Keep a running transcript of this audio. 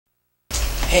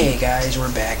Hey guys,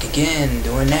 we're back again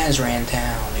doing Nazran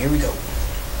Town. Here we go.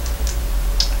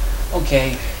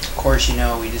 Okay, of course you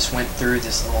know we just went through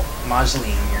this little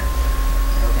mausoleum here.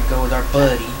 We're gonna go with our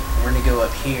buddy. We're gonna go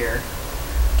up here.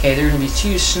 Okay, there are gonna be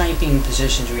 2 sniping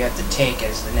positions we have to take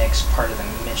as the next part of the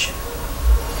mission.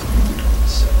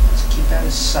 So let's keep out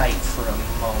of sight for a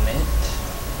moment.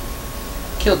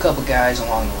 Kill a couple guys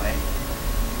along the way.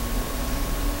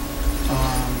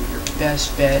 Your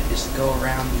best bet is to go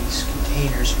around these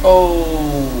containers.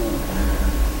 Oh!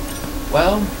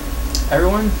 Well,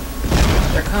 everyone,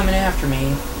 they're coming after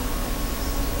me.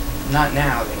 Not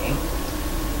now, they ain't.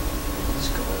 Let's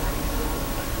go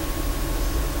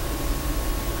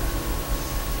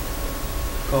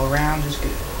around. Go around is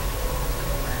good.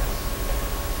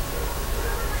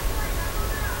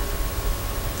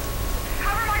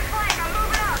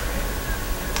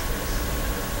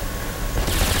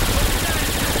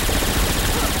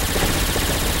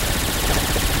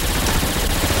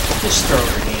 Just throw a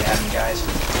grenade at him, guys.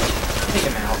 Take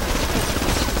him out.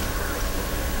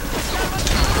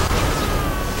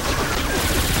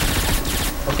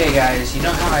 Okay, guys, you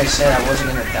know how I said I wasn't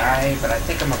gonna die, but I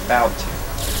think I'm about to.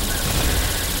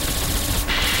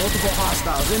 Multiple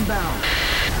hostiles inbound.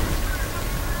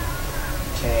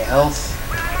 Okay, health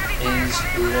is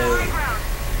low.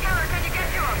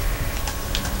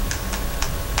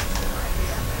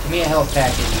 Give me a health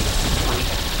package.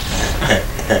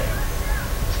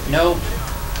 Nope.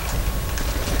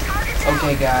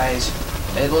 Okay, guys.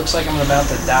 It looks like I'm about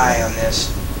to die on this.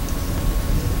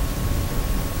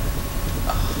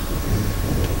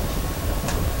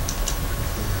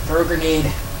 Throw a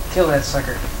grenade. Kill that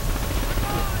sucker.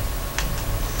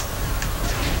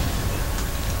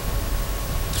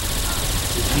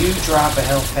 If you drop a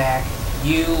health pack,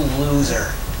 you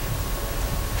loser.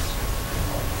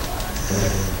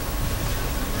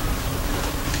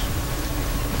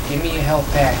 Give me a health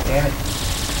pack, damn it.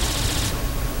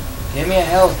 Give me a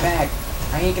health pack.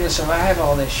 I ain't gonna survive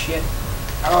all this shit.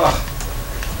 Ugh.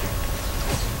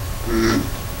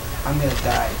 I'm gonna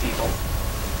die, people.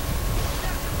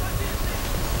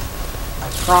 I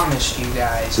promised you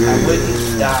guys I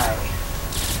wouldn't die.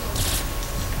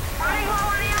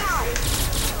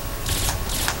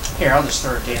 Here, I'll just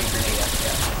throw a damn grenade at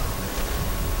you.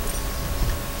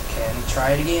 Okay, let me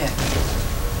try it again.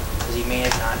 Because he may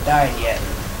have not died yet.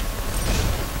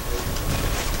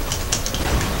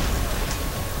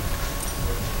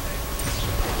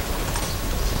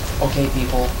 Okay,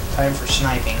 people, time for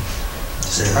sniping.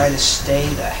 Just try to stay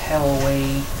the hell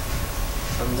away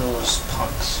from those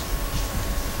punks.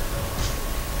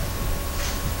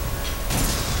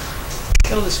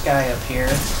 Kill this guy up here.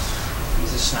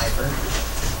 He's a sniper.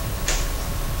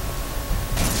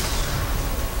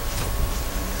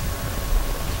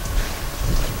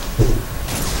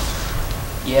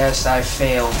 Yes, I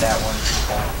failed that one,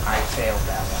 people. I failed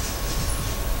that one.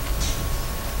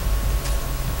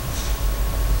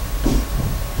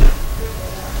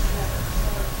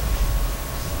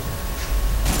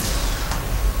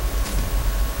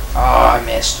 Oh, I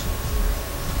missed.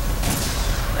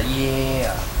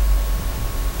 Yeah.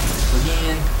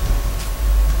 Again.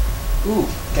 Ooh,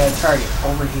 got a target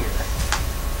over here.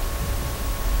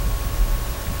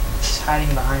 He's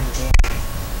hiding behind the damn.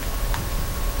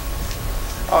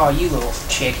 Oh, you little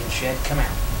chicken shit. Come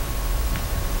out.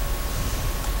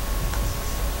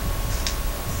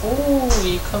 Oh,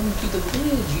 you come to the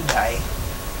village, you die.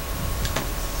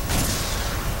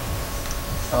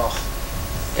 Oh.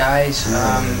 Guys,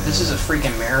 this is a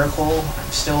freaking miracle.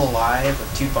 I'm still alive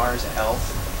with 2 bars of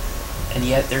health. And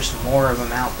yet there's more of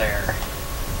them out there.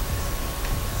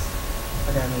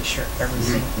 I gotta make sure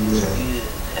everything is good.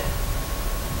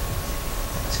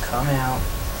 Let's come out.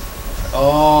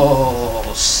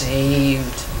 Oh,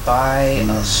 saved by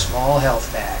a small health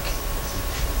pack.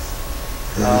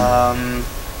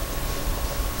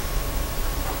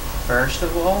 First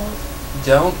of all,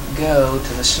 don't go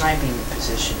to the sniping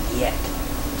position yet.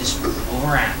 Just move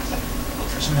around. Look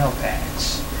for some health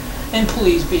packs. And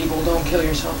please, people, don't kill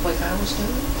yourself like I was doing.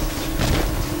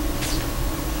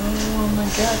 Oh my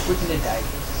god, we're gonna die.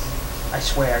 I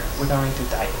swear, we're going to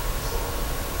die.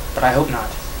 But I hope not.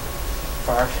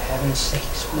 For heaven's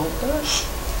sakes, will us.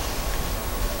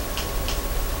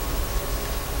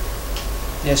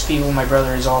 Yes, people, my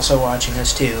brother is also watching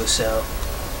us too, so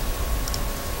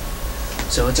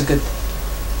it's a good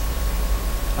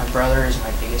thing. My brother is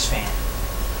my biggest fan.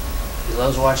 He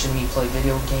loves watching me play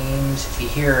video games. If you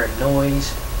hear a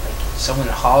noise, like someone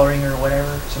hollering or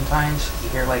whatever, sometimes you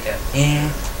hear like a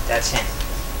that's him.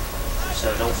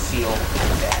 So don't feel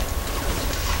bad.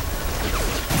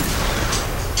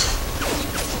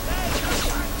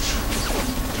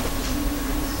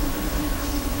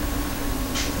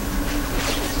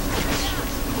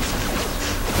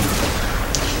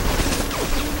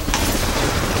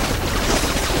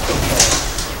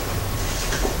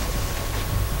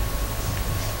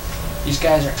 These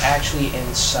guys are actually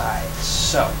inside,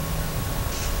 so...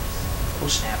 Oh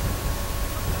snap.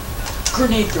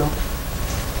 Grenade throw.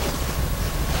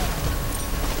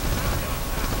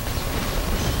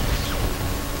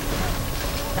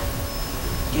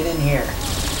 Get in here.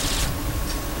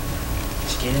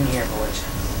 Just get in here, boys.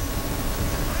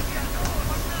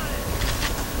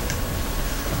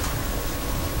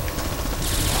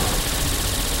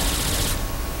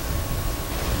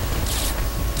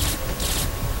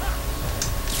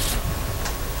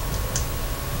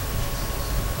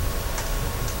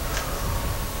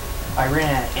 I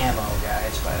ran out of ammo,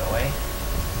 guys, by the way.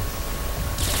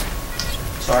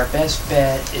 So our best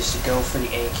bet is to go for the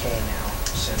AK now,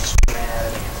 since we ran out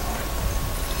of ammo.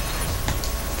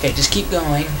 Okay, just keep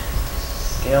going.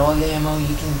 Get all the ammo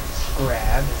you can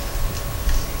grab.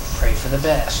 Pray for the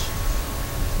best.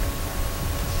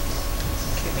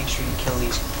 Okay, make sure you kill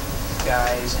these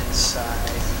guys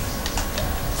inside.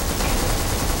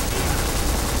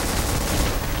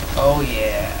 Oh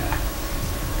yeah.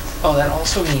 Oh, that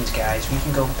also means, guys, we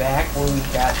can go back where we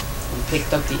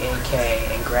picked up the AK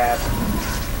and grab them.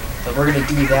 But we're gonna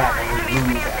do that when we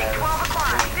move out of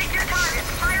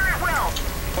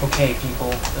range. Okay,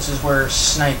 people, this is where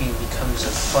sniping becomes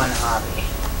a fun hobby.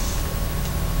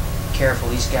 Careful,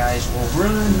 these guys will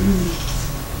run.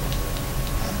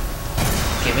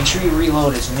 Okay, make sure you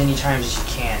reload as many times as you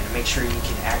can. Make sure you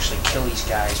can actually kill these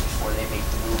guys before they make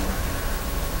the move.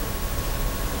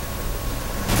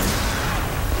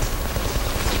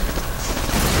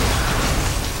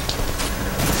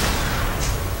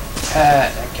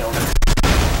 That killed him.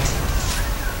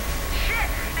 Shit!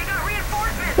 They got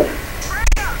reinforcements!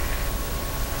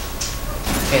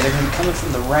 Okay, they're going to be coming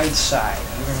from the right side.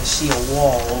 You're going to see a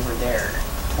wall over there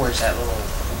towards that little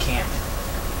encampment.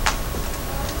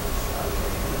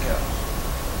 There we go.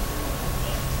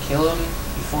 Kill him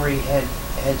before he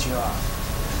heads you off.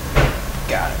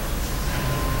 Got it.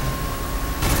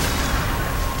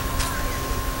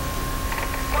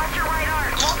 Watch your right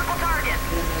arc! Multiple targets!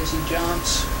 Hit him as he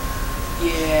jumps.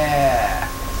 Yeah.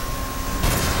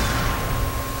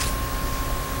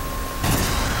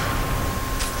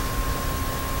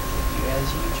 You guys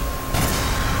huge.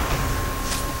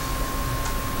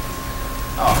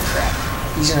 Oh crap.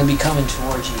 He's gonna be coming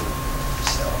towards you.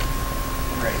 So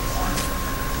be ready for him.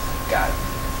 Got it.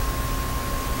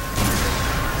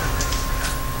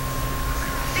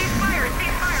 Ceasefire!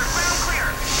 Ceasefire! Ground clear!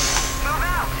 Move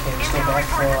out! Okay, let's go Intel back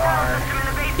for reports our... system in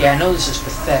the basement. Yeah, I know this is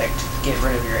pathetic to get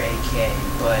rid of your AK,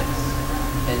 but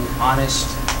in honest,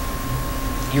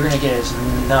 you're gonna get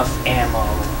enough ammo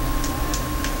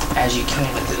as you can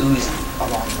with the Uzi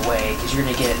along the way, because you're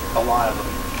gonna get a lot of them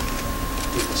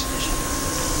through this mission.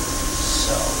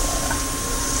 So,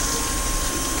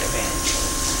 take advantage.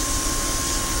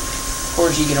 Of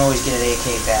course, you can always get an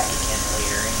AK back again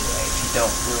later anyway, if you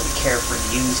don't really care for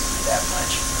the Uzi that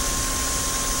much.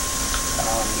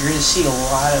 You're going to see a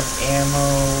lot of ammo,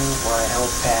 a lot of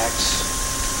health packs.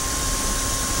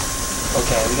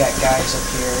 Okay, we got guys up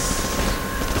here.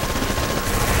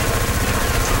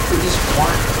 Ooh, he's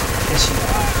one. I guess he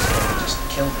just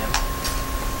killed him.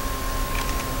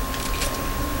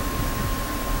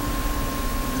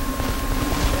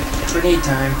 Okay. Grenade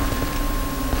time.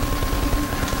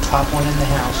 Pop one in the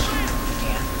house. If you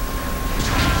can.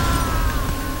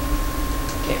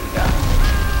 Okay, we got him.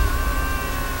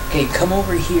 Okay, come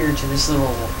over here to this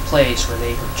little place where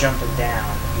they were jumping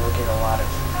down. You'll get a lot of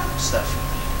stuff you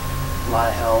need. A lot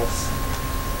of health,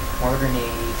 more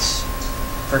grenades,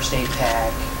 first aid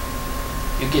pack.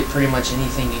 You'll get pretty much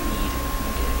anything you need.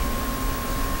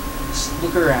 Just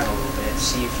look around a little bit,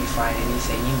 see if you find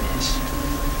anything you missed.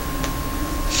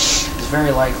 It's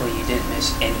very likely you didn't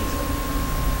miss anything.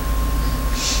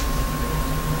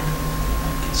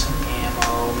 Get some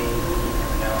ammo,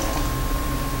 maybe, no.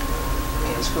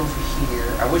 Let's go over here.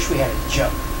 I wish we had a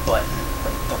jump button,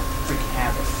 but don't freaking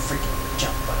have a freaking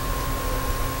jump button.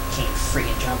 Can't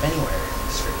freaking jump anywhere.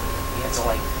 You have to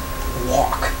like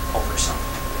walk over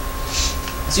something.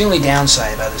 It's the only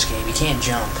downside about this game. You can't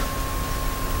jump.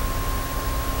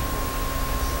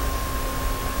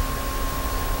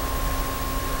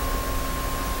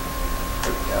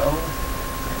 There we go.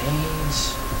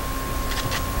 Grenades.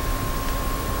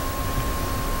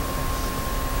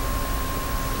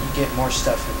 Get more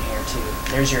stuff in here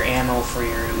too. There's your ammo for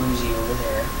your Uzi over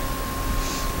there.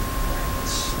 Alright,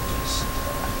 let's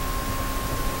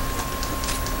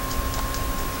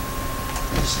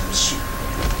just shoot.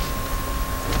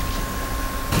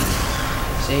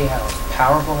 See how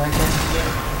powerful that gun can get?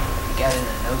 You got it in a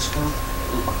no scope.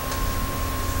 Ooh,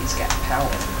 he's got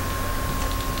power.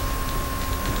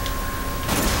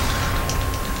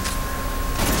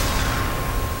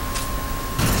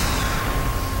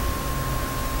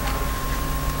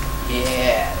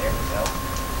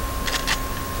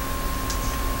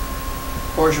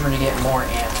 course, we're going to get more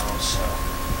ammo, so...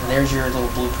 And there's your little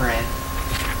blueprint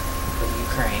of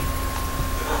Ukraine.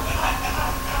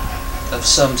 Of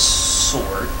some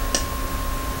sort.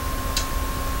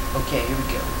 Okay, here we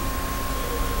go.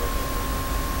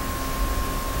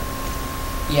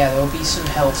 Yeah, there'll be some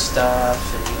health stuff,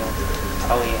 and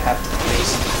probably have to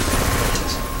basically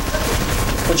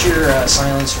put your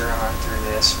silencer on through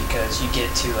this because you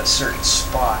get to a certain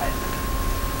spot.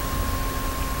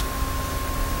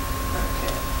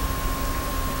 Okay.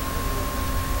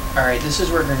 Alright, this is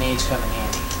where grenades come in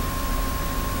handy.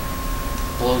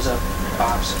 Blows up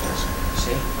obstacles.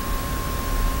 See?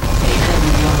 Okay, you're gonna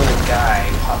be dealing with a guy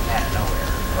popping out of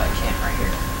nowhere, like him right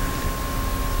here.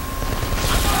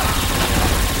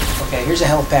 Okay, here's a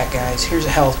health pack, guys. Here's a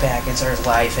health pack. It's our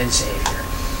life and savior.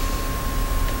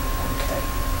 Okay.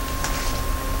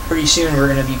 Pretty soon we're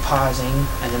going to be pausing,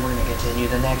 and then we're going to continue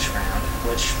the next round,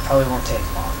 which probably won't take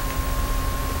long.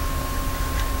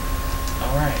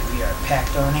 Alright, we are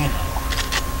packed on ammo.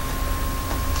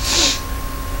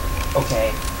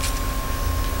 Okay.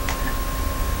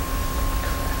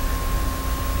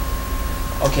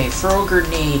 Okay, throw a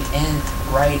grenade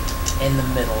right in the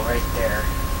middle, right there.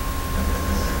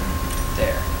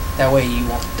 There. That way you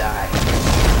won't die.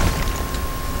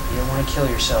 You don't want to kill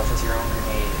yourself with your own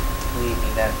grenade. Believe me,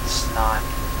 that's not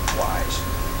wise.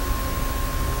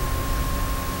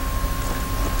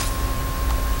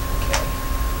 Okay.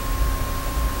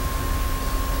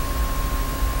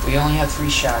 We only have 3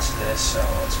 shots of this, so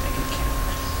let's make it count.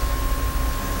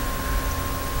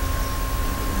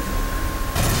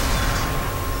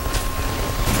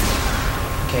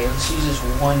 Okay, let's use this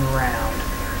one round.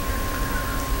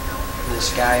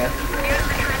 This guy up here. Use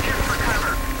the trenches for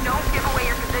cover. Don't give away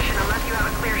your position unless you have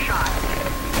a clear shot. Okay,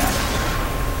 we got it.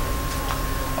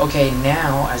 Okay,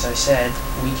 now, as I said,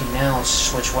 we can now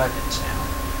switch weapons now.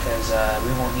 Because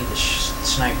we won't need the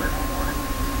sniper no more.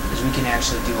 Because we can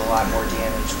actually do a lot more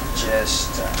damage with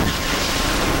just...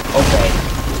 Okay.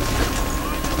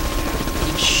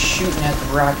 Keep shooting at the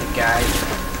rocket guy.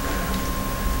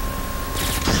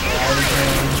 Stay out of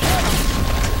range.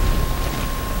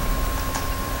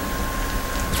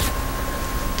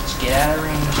 Get out of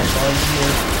range, that's all you do.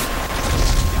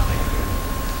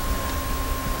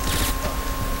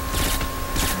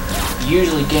 You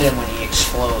usually get him when he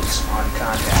explodes on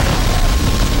contact.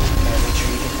 Okay, make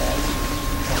sure you get that.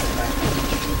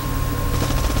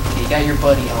 Okay, you got your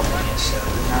buddy helping you, so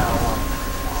you're not alone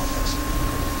in all this.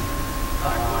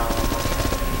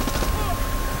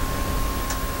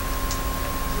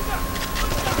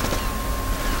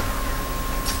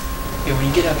 Okay, when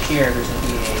you get up here, there's going to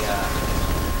be a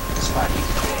spot you can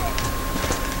take.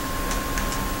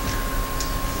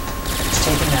 Just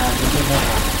take him out, get more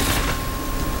ammo.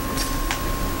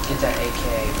 Get that AK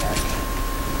back.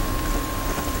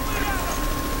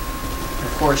 And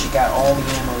of course, you got all the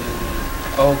ammo you need.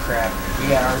 Oh crap, we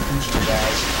got RPG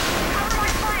guys.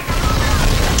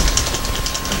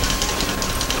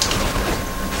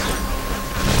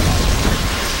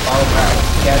 Alright,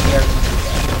 we got the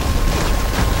RPG guys.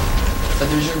 But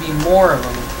there's going to be more of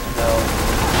them, though.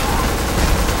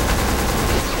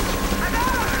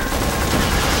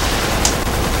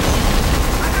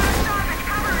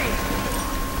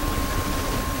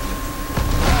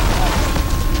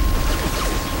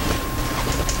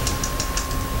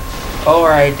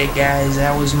 Alright, guys,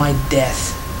 that was my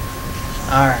death.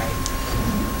 Alright.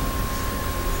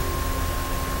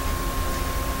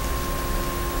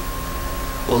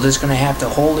 We're just gonna have to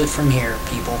hold it from here,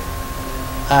 people.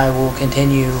 I will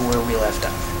continue where we left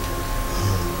off.